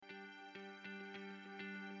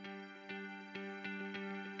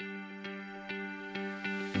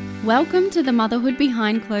Welcome to the Motherhood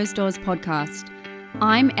Behind Closed Doors podcast.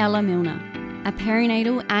 I'm Ella Milner, a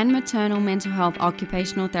perinatal and maternal mental health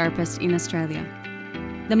occupational therapist in Australia.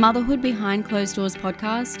 The Motherhood Behind Closed Doors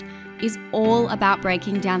podcast is all about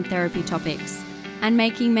breaking down therapy topics and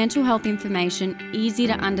making mental health information easy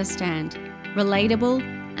to understand, relatable,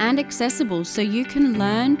 and accessible so you can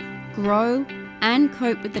learn, grow, and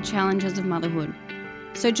cope with the challenges of motherhood.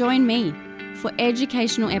 So join me for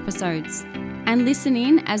educational episodes and listen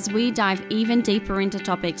in as we dive even deeper into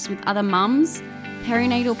topics with other mums,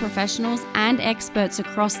 perinatal professionals, and experts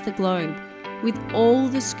across the globe, with all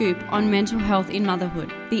the scoop on mental health in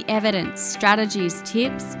motherhood, the evidence, strategies,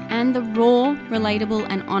 tips, and the raw, relatable,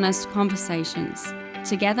 and honest conversations.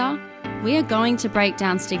 Together, we are going to break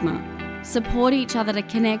down stigma, support each other to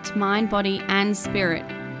connect mind, body, and spirit.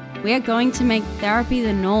 We are going to make therapy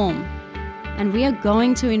the norm, and we are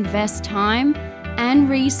going to invest time and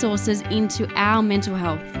resources into our mental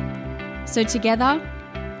health. So together,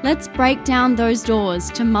 let's break down those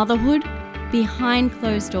doors to motherhood behind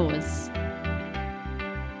closed doors.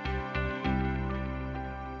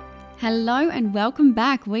 Hello and welcome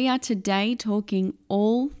back. We are today talking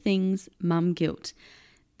all things mum guilt.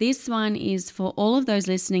 This one is for all of those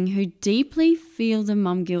listening who deeply feel the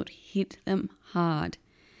mum guilt hit them hard.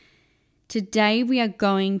 Today we are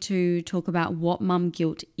going to talk about what mum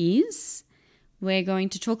guilt is. We're going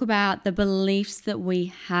to talk about the beliefs that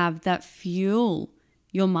we have that fuel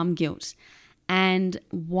your mum guilt and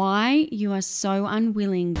why you are so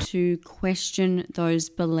unwilling to question those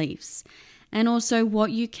beliefs, and also what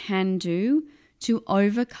you can do to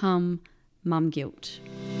overcome mum guilt.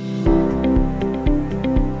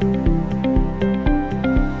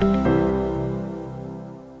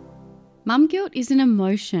 Mum guilt is an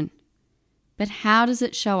emotion, but how does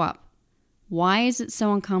it show up? Why is it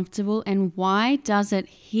so uncomfortable, and why does it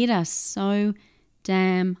hit us so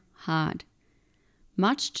damn hard?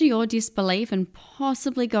 Much to your disbelief and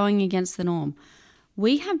possibly going against the norm,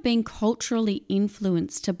 we have been culturally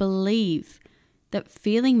influenced to believe that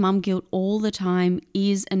feeling mum guilt all the time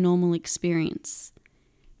is a normal experience.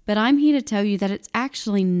 But I'm here to tell you that it's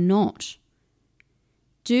actually not.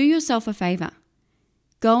 Do yourself a favor.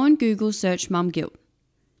 Go and Google search mum guilt.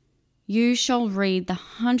 You shall read the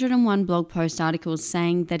 101 blog post articles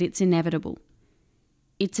saying that it's inevitable.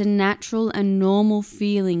 It's a natural and normal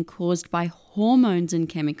feeling caused by hormones and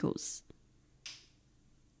chemicals.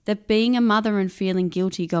 That being a mother and feeling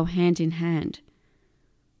guilty go hand in hand,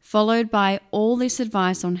 followed by all this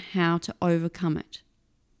advice on how to overcome it.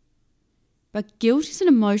 But guilt is an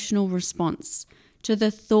emotional response to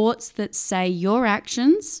the thoughts that say your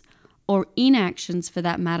actions, or inactions for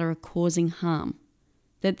that matter, are causing harm.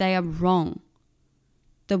 That they are wrong,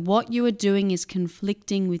 that what you are doing is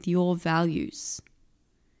conflicting with your values.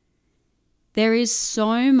 There is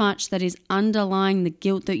so much that is underlying the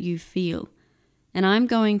guilt that you feel, and I'm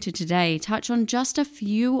going to today touch on just a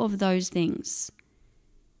few of those things.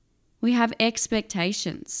 We have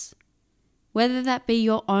expectations, whether that be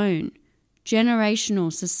your own,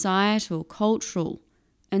 generational, societal, cultural,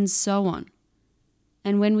 and so on.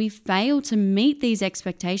 And when we fail to meet these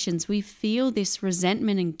expectations, we feel this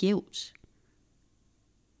resentment and guilt.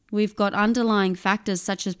 We've got underlying factors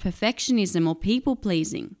such as perfectionism or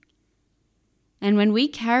people-pleasing. And when we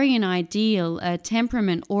carry an ideal, a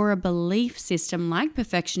temperament, or a belief system like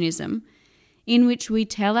perfectionism, in which we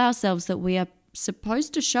tell ourselves that we are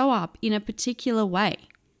supposed to show up in a particular way,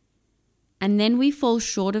 and then we fall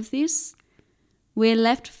short of this, we're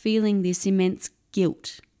left feeling this immense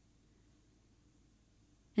guilt.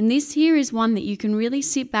 And this here is one that you can really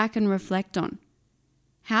sit back and reflect on.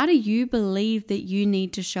 How do you believe that you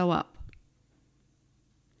need to show up?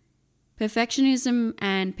 Perfectionism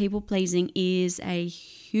and people-pleasing is a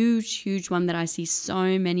huge one that I see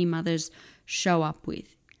so many mothers show up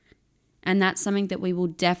with. And that's something that we will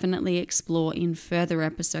definitely explore in further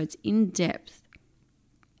episodes in depth.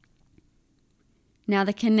 Now,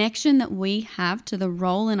 the connection that we have to the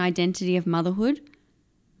role and identity of motherhood,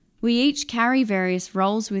 we each carry various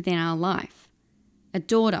roles within our life. A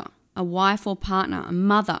daughter, a wife or partner, a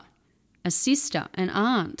mother, a sister, an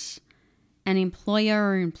aunt, an employer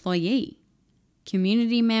or employee,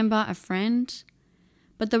 community member, a friend.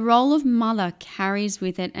 But the role of mother carries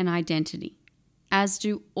with it an identity, as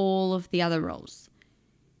do all of the other roles.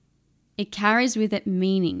 It carries with it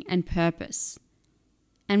meaning and purpose.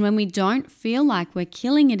 And when we don't feel like we're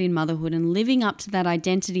killing it in motherhood and living up to that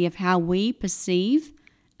identity of how we perceive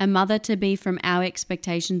a mother to be from our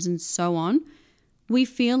expectations and so on, we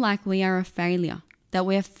feel like we are a failure, that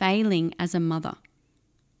we're failing as a mother.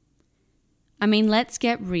 I mean, let's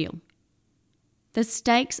get real. The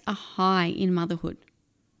stakes are high in motherhood.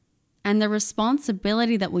 And the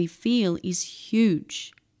responsibility that we feel is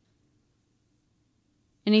huge.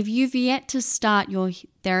 And if you've yet to start your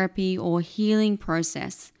therapy or healing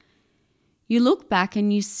process, you look back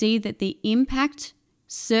and you see that the impact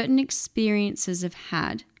certain experiences have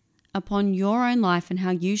had upon your own life and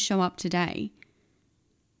how you show up today,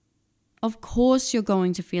 of course you're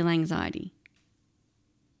going to feel anxiety.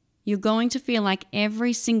 You're going to feel like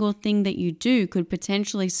every single thing that you do could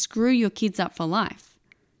potentially screw your kids up for life,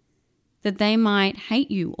 that they might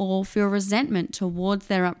hate you or feel resentment towards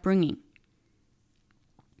their upbringing.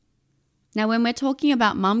 Now, when we're talking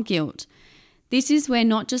about mum guilt, this is where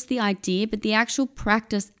not just the idea, but the actual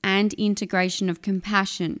practice and integration of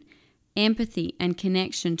compassion, empathy, and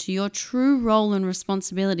connection to your true role and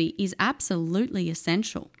responsibility is absolutely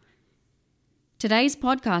essential. Today's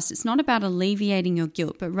podcast, it's not about alleviating your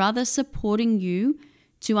guilt, but rather supporting you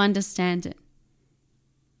to understand it.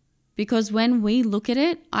 Because when we look at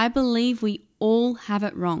it, I believe we all have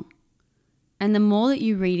it wrong. And the more that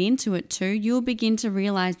you read into it too, you'll begin to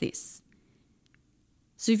realize this.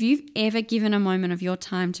 So if you've ever given a moment of your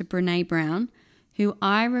time to Brené Brown, who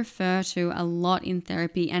I refer to a lot in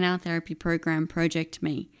therapy and our therapy program, Project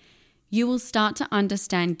Me, you will start to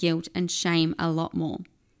understand guilt and shame a lot more.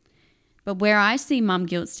 But where I see mum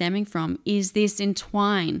guilt stemming from is this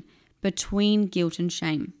entwine between guilt and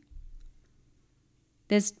shame.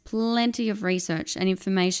 There's plenty of research and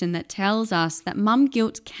information that tells us that mum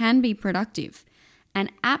guilt can be productive,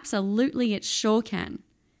 and absolutely it sure can.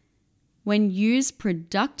 When used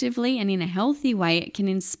productively and in a healthy way, it can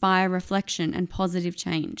inspire reflection and positive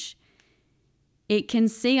change. It can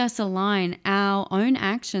see us align our own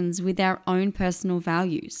actions with our own personal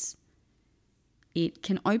values. It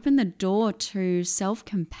can open the door to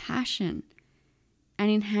self-compassion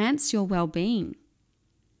and enhance your well-being.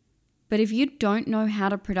 But if you don't know how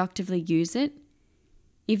to productively use it,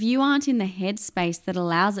 if you aren't in the headspace that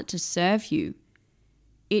allows it to serve you,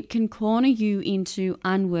 it can corner you into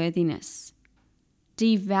unworthiness,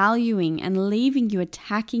 devaluing and leaving you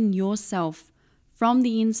attacking yourself from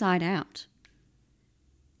the inside out.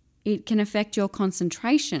 It can affect your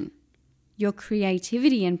concentration, your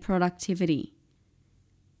creativity and productivity,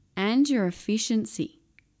 and your efficiency,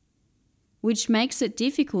 which makes it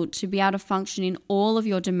difficult to be able to function in all of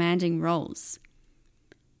your demanding roles.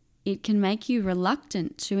 It can make you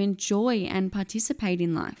reluctant to enjoy and participate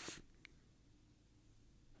in life.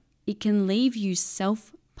 It can leave you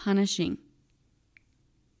self-punishing.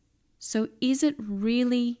 So is it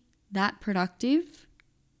really that productive?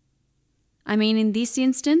 I mean, in this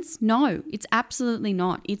instance, no, it's absolutely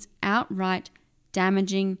not. It's outright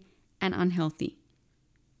damaging and unhealthy.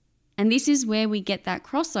 And this is where we get that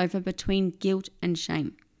crossover between guilt and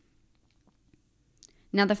shame.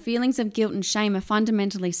 Now, the feelings of guilt and shame are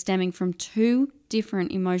fundamentally stemming from two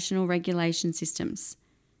different emotional regulation systems.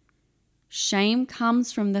 Shame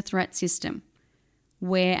comes from the threat system,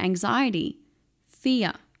 where anxiety,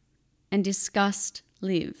 fear, and disgust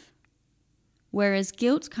live. Whereas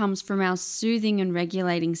guilt comes from our soothing and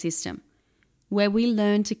regulating system, where we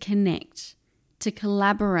learn to connect, to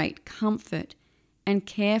collaborate, comfort, and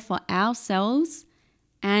care for ourselves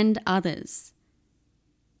and others.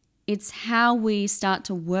 It's how we start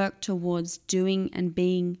to work towards doing and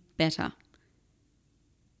being better.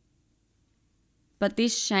 But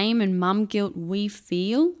this shame and mum guilt we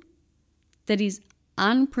feel that is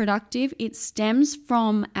unproductive, it stems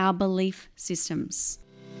from our belief systems.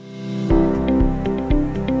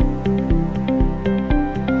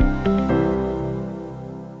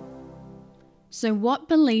 So what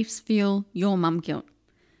beliefs fuel your mum guilt?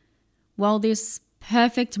 Well, this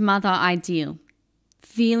perfect mother ideal,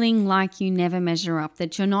 feeling like you never measure up,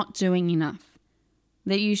 that you're not doing enough,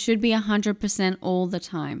 that you should be 100% all the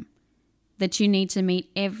time, that you need to meet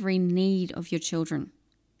every need of your children.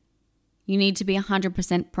 You need to be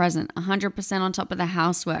 100% present, 100% on top of the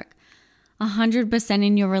housework, 100%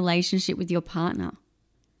 in your relationship with your partner,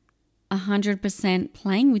 100%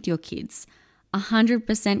 playing with your kids,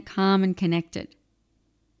 100% calm and connected,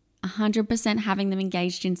 100% having them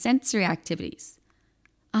engaged in sensory activities,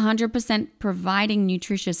 100% providing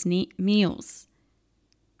nutritious meals.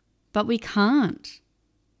 But we can't.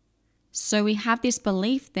 So we have this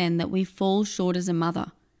belief then that we fall short as a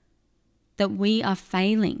mother, that we are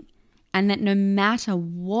failing, and that no matter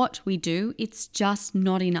what we do, it's just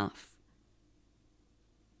not enough.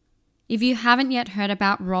 If you haven't yet heard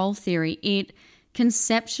about role theory, it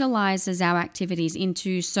conceptualizes our activities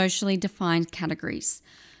into socially defined categories.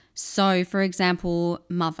 So, for example,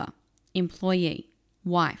 mother, employee,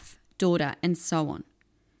 wife, daughter, and so on.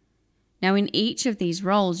 Now, in each of these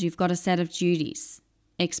roles, you've got a set of duties,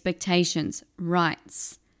 expectations,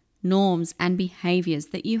 rights, norms, and behaviors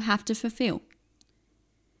that you have to fulfill.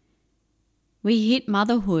 We hit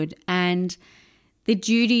motherhood and the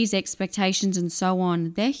duties, expectations, and so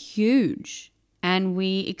on, they're huge. And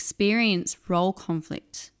we experience role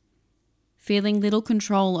conflict, feeling little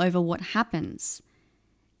control over what happens.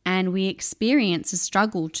 And we experience a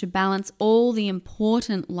struggle to balance all the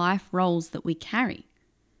important life roles that we carry.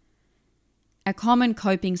 A common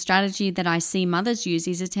coping strategy that I see mothers use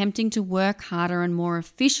is attempting to work harder and more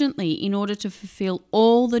efficiently in order to fulfill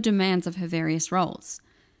all the demands of her various roles.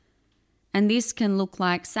 And this can look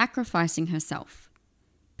like sacrificing herself,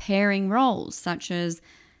 pairing roles such as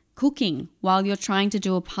cooking while you're trying to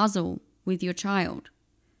do a puzzle with your child.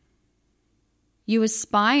 You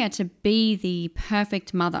aspire to be the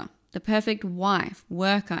perfect mother, the perfect wife,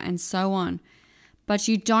 worker, and so on, but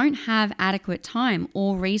you don't have adequate time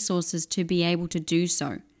or resources to be able to do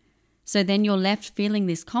so. So then you're left feeling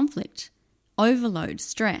this conflict, overload,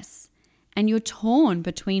 stress, and you're torn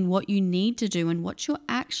between what you need to do and what you're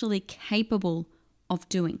actually capable of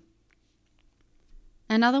doing.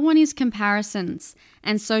 Another one is comparisons,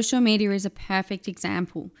 and social media is a perfect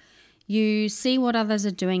example. You see what others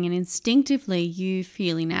are doing and instinctively you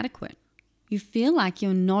feel inadequate. You feel like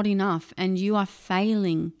you're not enough and you are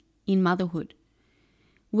failing in motherhood.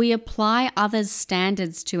 We apply others'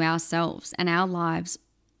 standards to ourselves and our lives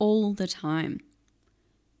all the time.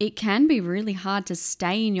 It can be really hard to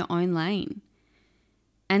stay in your own lane.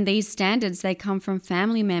 And these standards, they come from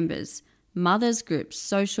family members, mothers groups,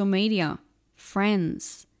 social media,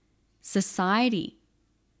 friends, society.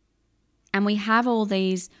 And we have all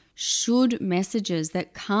these should messages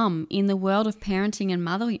that come in the world of parenting and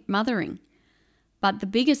mothering. But the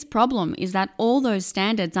biggest problem is that all those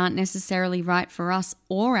standards aren't necessarily right for us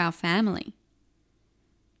or our family.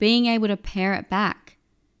 Being able to pare it back,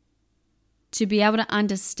 to be able to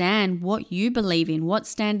understand what you believe in, what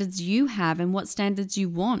standards you have and what standards you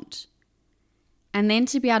want. And then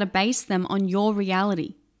to be able to base them on your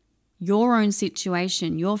reality, your own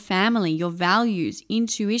situation, your family, your values,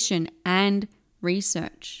 intuition, and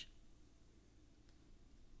research.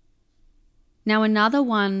 Now, another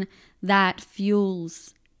one that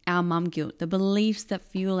fuels our mum guilt, the beliefs that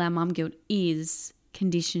fuel our mum guilt, is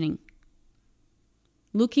conditioning.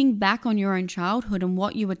 Looking back on your own childhood and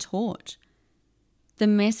what you were taught, the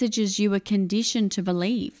messages you were conditioned to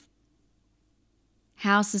believe,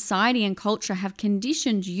 how society and culture have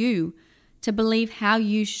conditioned you to believe how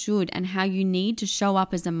you should and how you need to show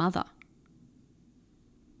up as a mother.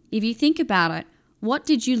 If you think about it, what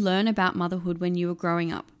did you learn about motherhood when you were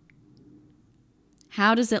growing up?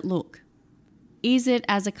 How does it look? Is it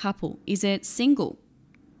as a couple? Is it single?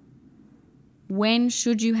 When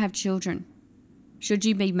should you have children? Should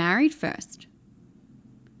you be married first?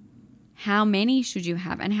 How many should you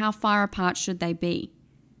have and how far apart should they be?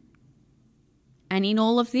 And in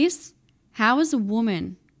all of this, how as a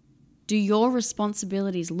woman do your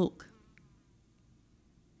responsibilities look?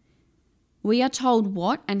 We are told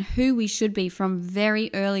what and who we should be from very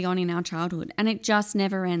early on in our childhood, and it just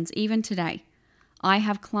never ends, even today. I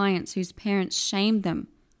have clients whose parents shamed them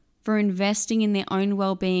for investing in their own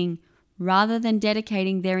well-being rather than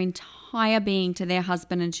dedicating their entire being to their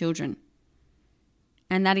husband and children.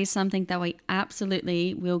 And that is something that we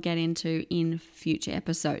absolutely will get into in future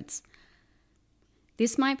episodes.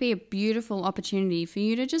 This might be a beautiful opportunity for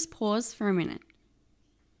you to just pause for a minute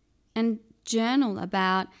and journal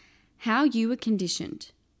about how you were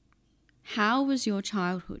conditioned. How was your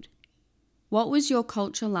childhood? What was your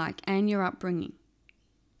culture like and your upbringing?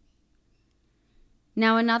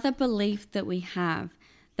 Now, another belief that we have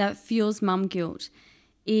that fuels mum guilt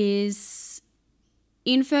is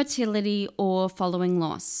infertility or following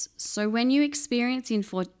loss. So when you experience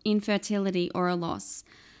infertility or a loss,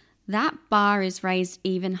 that bar is raised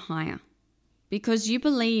even higher because you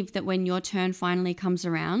believe that when your turn finally comes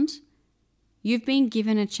around, you've been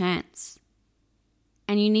given a chance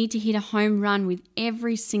and you need to hit a home run with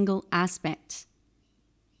every single aspect.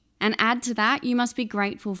 And add to that, you must be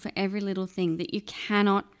grateful for every little thing that you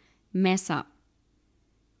cannot mess up.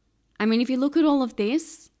 I mean, if you look at all of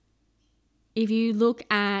this, if you look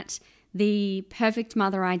at the perfect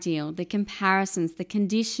mother ideal, the comparisons, the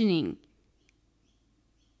conditioning,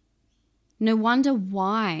 no wonder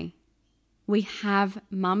why we have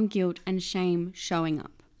mum guilt and shame showing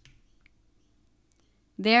up.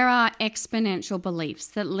 There are exponential beliefs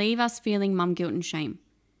that leave us feeling mum guilt and shame.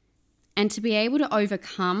 And to be able to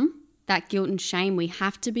overcome that guilt and shame, we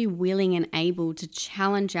have to be willing and able to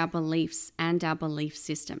challenge our beliefs and our belief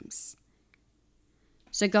systems.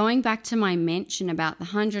 So going back to my mention about the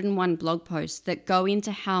 101 blog posts that go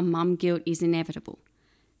into how mum guilt is inevitable,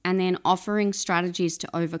 and then offering strategies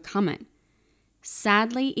to overcome it.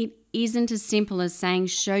 Sadly, it isn't as simple as saying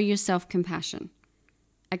show yourself compassion,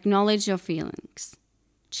 acknowledge your feelings,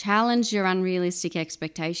 challenge your unrealistic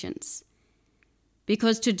expectations.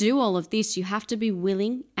 Because to do all of this, you have to be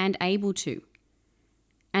willing and able to.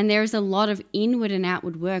 And there is a lot of inward and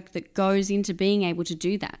outward work that goes into being able to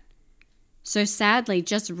do that. So sadly,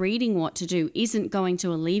 just reading what to do isn't going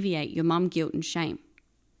to alleviate your mum guilt and shame.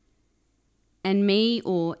 And me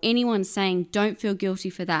or anyone saying don't feel guilty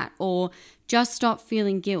for that or just stop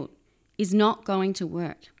feeling guilt is not going to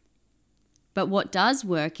work. But what does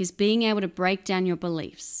work is being able to break down your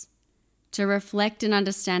beliefs, to reflect and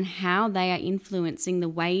understand how they are influencing the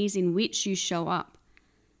ways in which you show up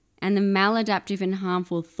and the maladaptive and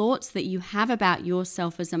harmful thoughts that you have about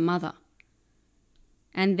yourself as a mother.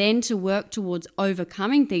 And then to work towards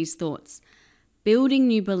overcoming these thoughts, building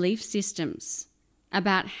new belief systems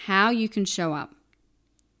about how you can show up.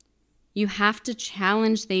 You have to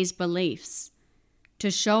challenge these beliefs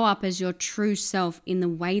to show up as your true self in the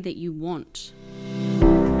way that you want.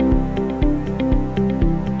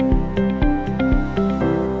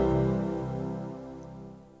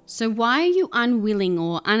 So why are you unwilling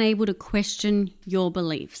or unable to question your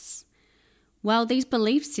beliefs? Well, these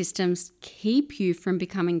belief systems keep you from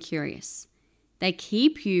becoming curious. They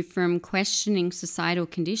keep you from questioning societal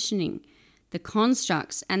conditioning, the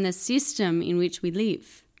constructs and the system in which we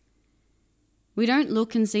live. We don't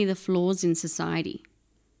look and see the flaws in society.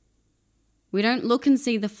 We don't look and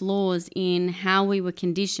see the flaws in how we were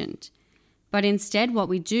conditioned, but instead what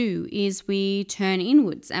we do is we turn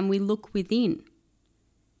inwards and we look within.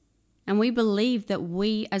 And we believe that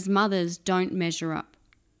we as mothers don't measure up,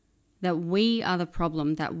 that we are the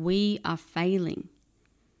problem, that we are failing.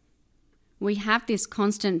 We have this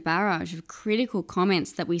constant barrage of critical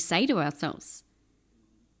comments that we say to ourselves.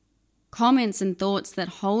 Comments and thoughts that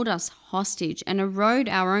hold us hostage and erode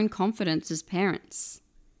our own confidence as parents.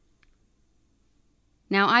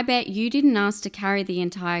 Now, I bet you didn't ask to carry the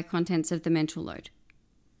entire contents of the mental load.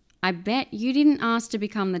 I bet you didn't ask to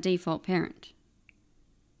become the default parent.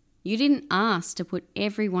 You didn't ask to put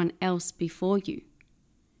everyone else before you.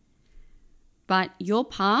 But your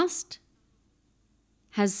past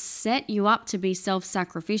has set you up to be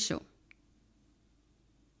self-sacrificial.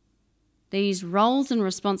 These roles and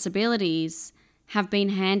responsibilities have been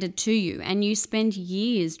handed to you, and you spend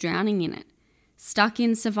years drowning in it, stuck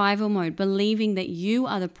in survival mode, believing that you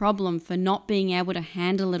are the problem for not being able to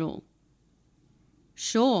handle it all.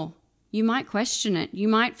 Sure, you might question it, you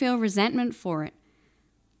might feel resentment for it,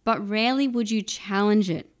 but rarely would you challenge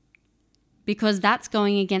it because that's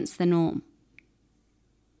going against the norm.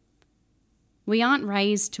 We aren't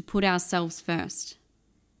raised to put ourselves first.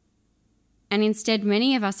 And instead,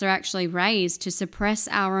 many of us are actually raised to suppress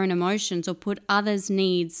our own emotions or put others'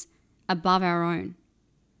 needs above our own.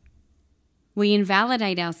 We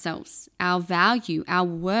invalidate ourselves, our value, our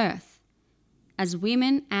worth as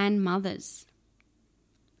women and mothers.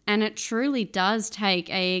 And it truly does take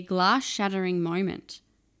a glass-shattering moment.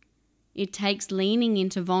 It takes leaning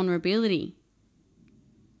into vulnerability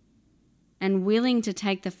and willing to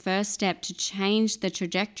take the first step to change the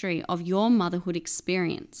trajectory of your motherhood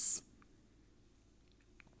experience.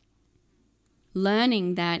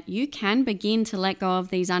 Learning that you can begin to let go of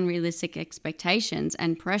these unrealistic expectations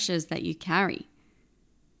and pressures that you carry.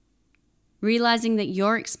 Realizing that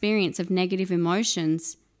your experience of negative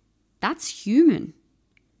emotions, that's human.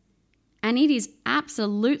 And it is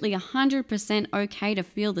absolutely 100% okay to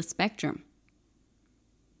feel the spectrum.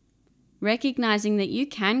 Recognizing that you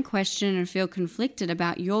can question and feel conflicted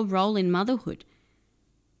about your role in motherhood.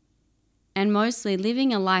 And mostly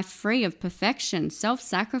living a life free of perfection,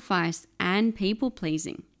 self-sacrifice, and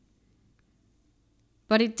people-pleasing.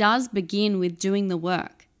 But it does begin with doing the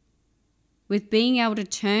work, with being able to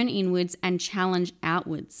turn inwards and challenge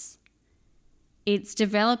outwards. It's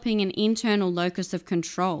developing an internal locus of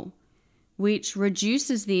control, which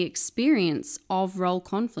reduces the experience of role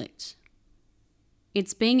conflict.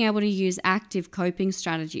 It's being able to use active coping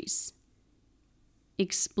strategies,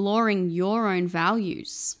 exploring your own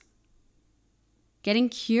values, getting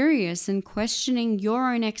curious and questioning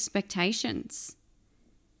your own expectations,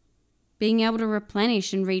 being able to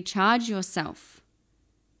replenish and recharge yourself,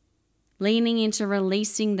 leaning into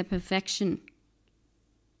releasing the perfection,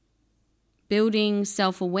 building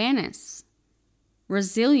self-awareness,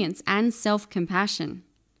 resilience, and self-compassion.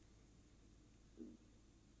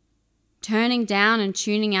 Turning down and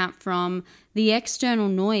tuning out from the external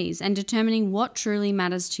noise and determining what truly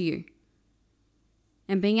matters to you.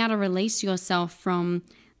 And being able to release yourself from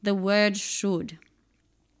the word should.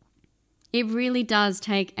 It really does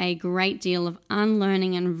take a great deal of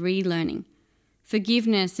unlearning and relearning,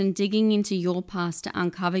 forgiveness and digging into your past to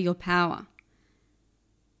uncover your power.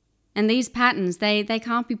 And these patterns, they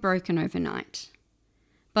can't be broken overnight.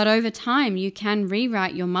 But over time, you can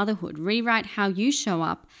rewrite your motherhood, rewrite how you show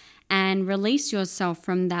up, and release yourself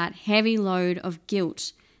from that heavy load of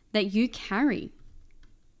guilt that you carry.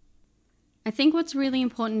 I think what's really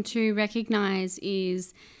important to recognize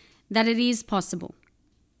is that it is possible.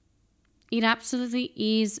 It absolutely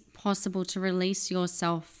is possible to release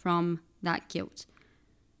yourself from that guilt.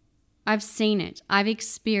 I've seen it. I've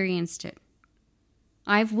experienced it.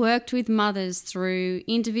 I've worked with mothers through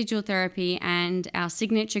individual therapy and our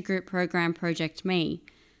signature group program, Project Me,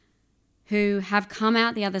 who have come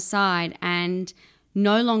out the other side and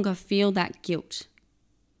no longer feel that guilt.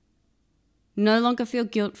 No longer feel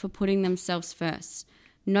guilt for putting themselves first.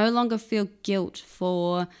 No longer feel guilt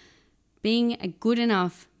for being a good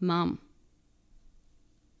enough mum.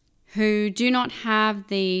 Who do not have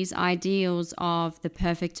these ideals of the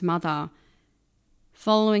perfect mother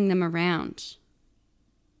following them around.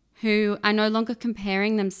 Who are no longer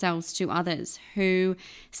comparing themselves to others, who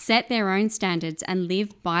set their own standards and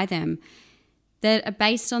live by them that are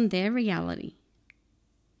based on their reality.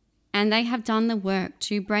 And they have done the work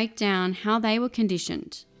to break down how they were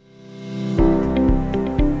conditioned.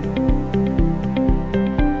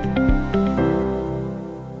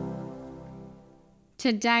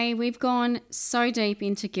 Today, we've gone so deep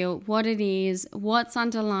into guilt, what it is, what's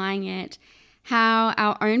underlying it, how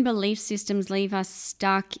our own belief systems leave us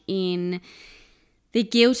stuck in the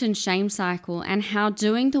guilt and shame cycle, and how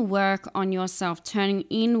doing the work on yourself, turning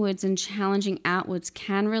inwards and challenging outwards,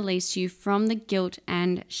 can release you from the guilt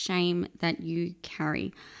and shame that you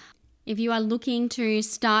carry. If you are looking to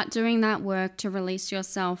start doing that work to release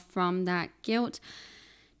yourself from that guilt,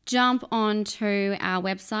 jump onto our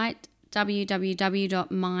website,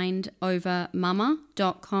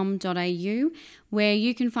 www.mindovermama.com.au, where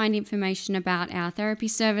you can find information about our therapy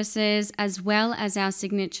services as well as our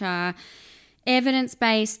signature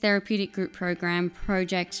evidence-based therapeutic group program,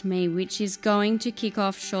 Project Me, which is going to kick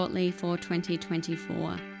off shortly for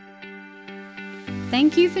 2024.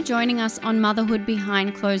 Thank you for joining us on Motherhood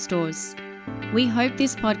Behind Closed Doors. We hope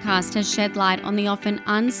this podcast has shed light on the often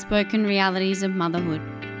unspoken realities of motherhood,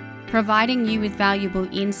 providing you with valuable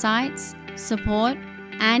insights, support,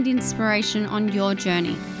 and inspiration on your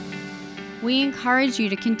journey. We encourage you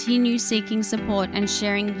to continue seeking support and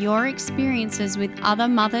sharing your experiences with other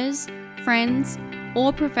mothers, friends,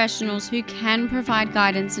 or professionals who can provide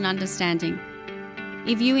guidance and understanding.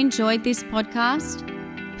 If you enjoyed this podcast,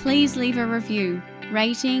 please leave a review,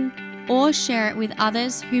 rating, or share it with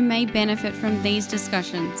others who may benefit from these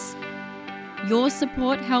discussions. Your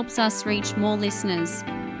support helps us reach more listeners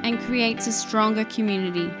and creates a stronger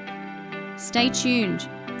community. Stay tuned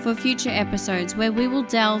for future episodes where we will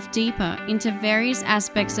delve deeper into various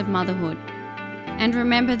aspects of motherhood. And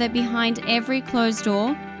remember that behind every closed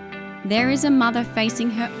door, there is a mother facing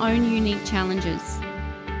her own unique challenges.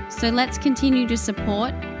 So let's continue to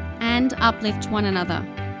support and uplift one another.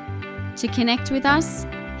 To connect with us,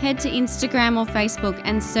 head to Instagram or Facebook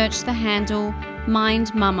and search the handle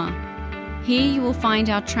Mind Mama. Here you will find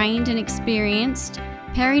our trained and experienced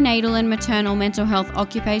perinatal and maternal mental health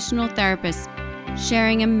occupational therapists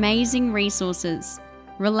sharing amazing resources,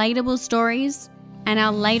 relatable stories, and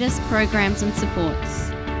our latest programs and supports.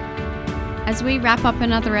 As we wrap up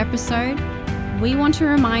another episode, we want to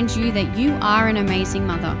remind you that you are an amazing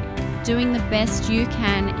mother, doing the best you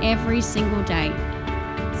can every single day.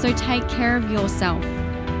 So take care of yourself,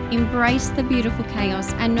 embrace the beautiful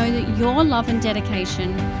chaos, and know that your love and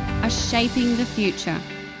dedication are shaping the future.